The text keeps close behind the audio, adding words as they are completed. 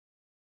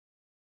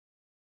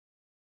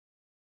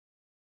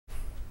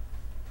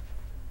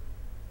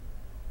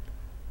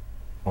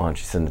Why don't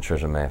you send the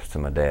treasure maps to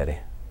my daddy?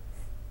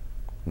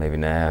 Maybe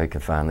now he can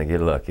finally get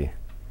lucky.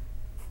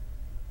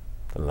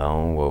 The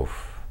lone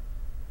wolf.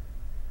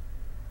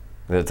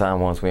 There's a time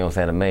once we almost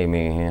had a May,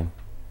 me and him.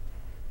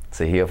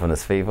 So he up on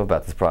his fever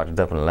about this project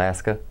up in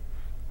Alaska.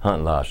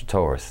 Hunting lodge for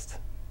tourists.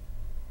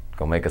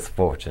 Gonna make us a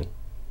fortune.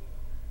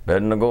 Better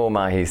than a gold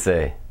mine, he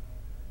say.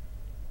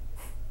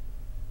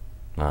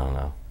 I don't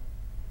know.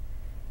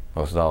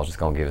 Most of all, just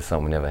gonna give us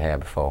something we never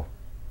had before.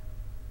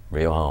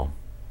 Real home.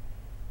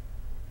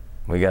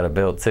 We got it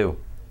built too.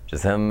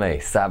 Just him and me,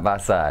 side by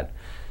side.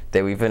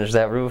 Day we finished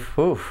that roof,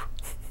 whew,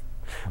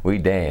 we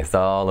danced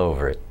all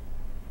over it.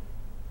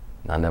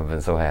 I've never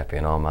been so happy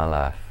in all my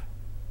life.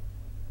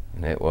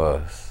 And it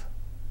was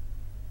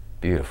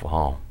a beautiful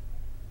home.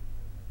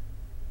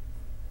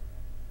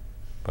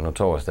 But no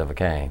tourists ever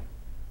came.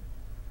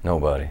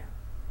 Nobody.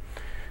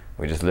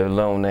 We just lived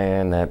alone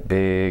there in that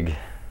big,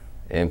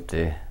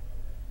 empty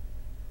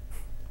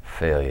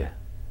failure.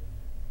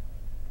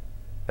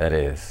 That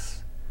is,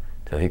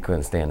 till he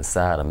couldn't stand the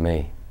sight of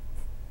me.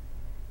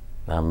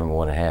 And I remember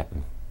when it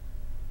happened.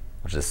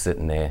 I was just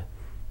sitting there,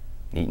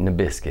 eating a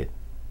biscuit.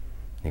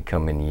 He'd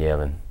come in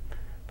yelling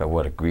about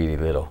what a greedy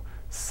little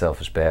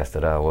selfish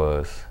bastard I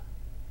was.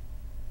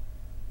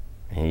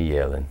 And he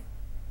yelling.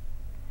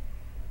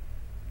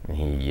 And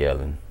he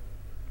yelling.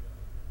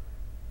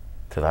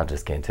 Till I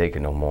just can't take it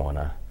no more, and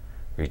I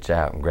reach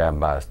out and grab him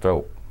by his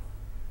throat.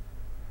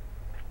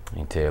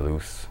 He tear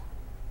loose,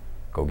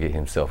 go get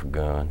himself a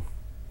gun.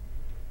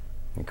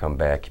 He come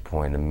back, he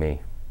pointed at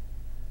me.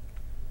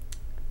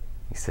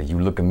 He said, "You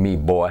look at me,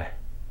 boy,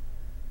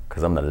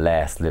 'cause I'm the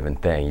last living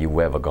thing you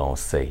ever gonna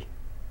see."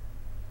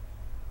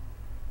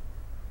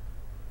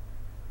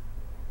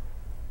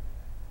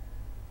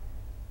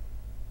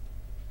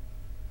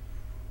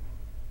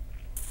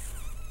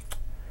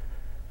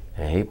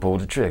 And he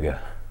pulled the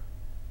trigger.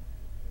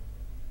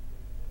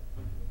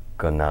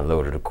 Gun not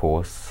loaded, of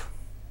course.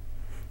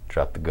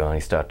 Dropped the gun,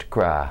 he started to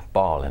cry,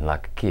 bawling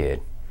like a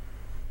kid.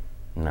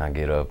 And I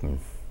get up and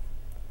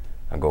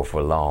I go for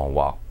a long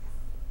walk.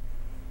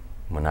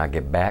 When I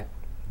get back,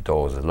 the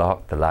doors are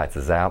locked, the lights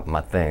is out,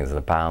 my things in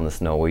a pile in the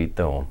snow we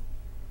threw them.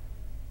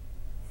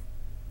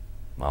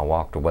 I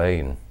walked away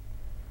and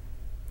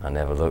I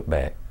never looked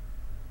back.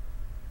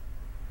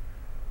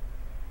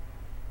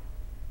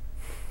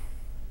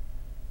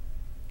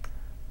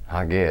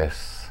 I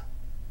guess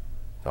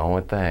the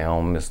only thing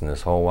I'm missing in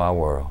this whole wide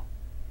world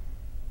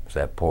is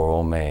that poor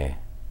old man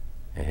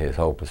and his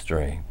hopeless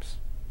dreams.